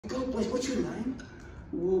God bless. What's your name?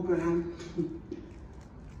 War Brown.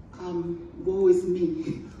 Woe is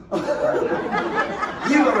me. You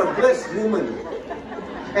are a blessed woman.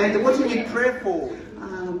 And what do you need prayer for?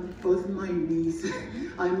 Both my knees.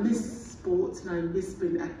 I miss sports and I miss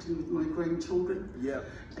being active with my grandchildren. Yeah.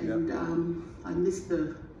 And I miss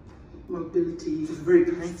the mobility. It's very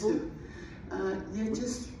painful. Yeah,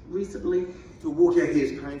 just recently. To walk out here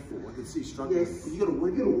is painful. I can see you struggling. Yes. You got to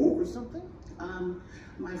walk or something?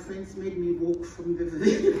 My friends made me walk from the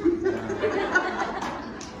video.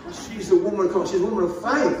 She's a woman of God. She's a woman of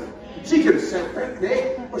faith. She could have sat back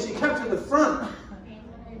there, or she came to the front.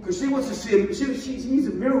 Because she wants to see him. She needs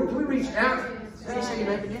a miracle. Can we reach out? How do you say your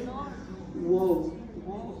name again? Whoa.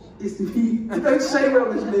 It's me. Don't say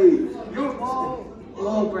well, it's me. You're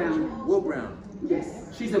War Brown. War Brown.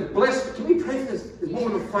 Yes. She's a blessed. Can we pray for this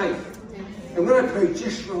woman of faith? And when I pray,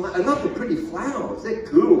 just relax. I love the pretty flowers. They're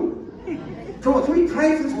cool. Come on, can we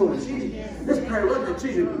pray for this woman? Let's pray right now.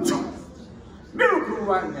 Jesus. Miracle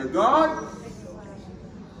right now, God.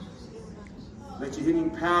 Let your healing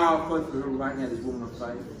power flow through her right now, this woman of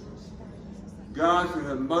faith. God, through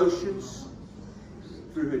her emotions,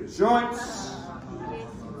 through her joints,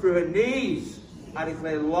 through her knees, I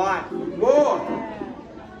declare life. Lord,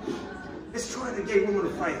 let's try it again, woman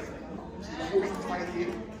of faith. Walking faith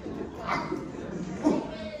here.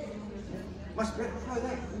 Much better. Try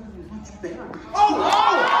that. Much better.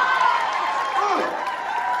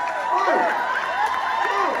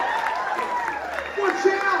 Watch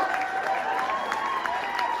out!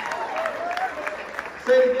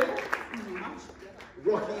 Say it again.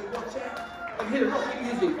 Rocky, watch out. I'm here, Rocky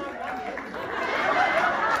music.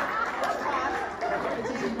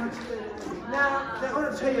 Now, I want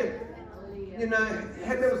to tell you,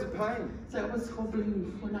 how bad was the pain? So I was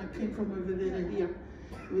hobbling when I came from over there to here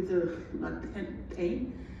with the not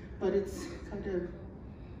pain, but it's kind of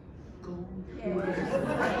gone.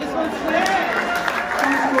 This one's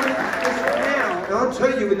now. And I'll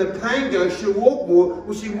tell you, when the pain goes, she'll walk more.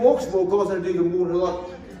 When she walks more, God's going to do even more in her life.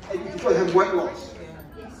 And you've got to have weight loss.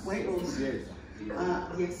 Weight loss? Yes.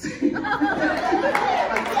 Yes.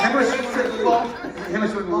 How much would you lose? A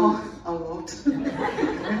lot.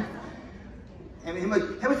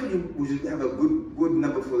 How much would you have a good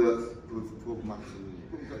number for 12 months?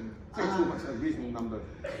 12 months, a reasonable number of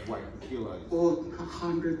weight, kilos. Or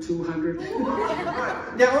 100, 200.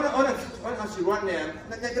 Now, I want to ask you right now,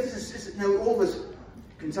 all of us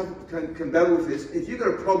can battle with this. If you've got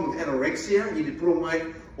a problem with anorexia, you need to put on weight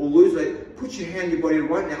or lose weight, put your hand in your body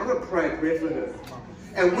right now. I'm going to pray a prayer for her.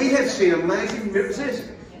 And we have seen amazing miracles.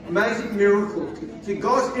 Amazing miracles. See,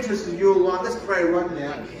 God's interested in your life. Let's pray right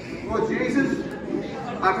now. Lord Jesus,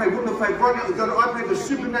 I pray, woman of faith, right now, God, I pray for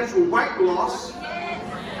supernatural weight loss.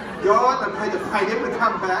 God, I pray the pain never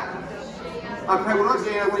come back. I pray when I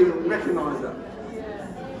see her, I won't even recognize her.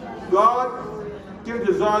 God, give her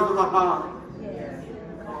desires of the heart.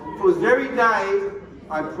 For this very day,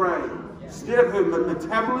 I pray, stir up her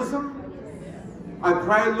metabolism. I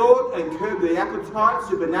pray, Lord, and curb the appetite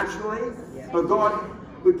supernaturally. But God,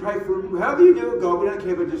 we pray for however you do it, God, we don't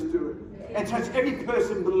care, but just do it. And touch every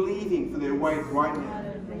person believing for their weight right now.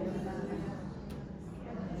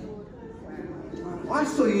 I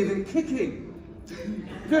saw you even kicking.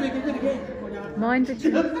 Do it again, do it again. Mind the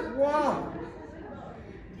chin. Wow.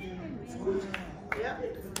 Yep.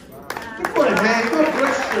 Give God a hand. God bless.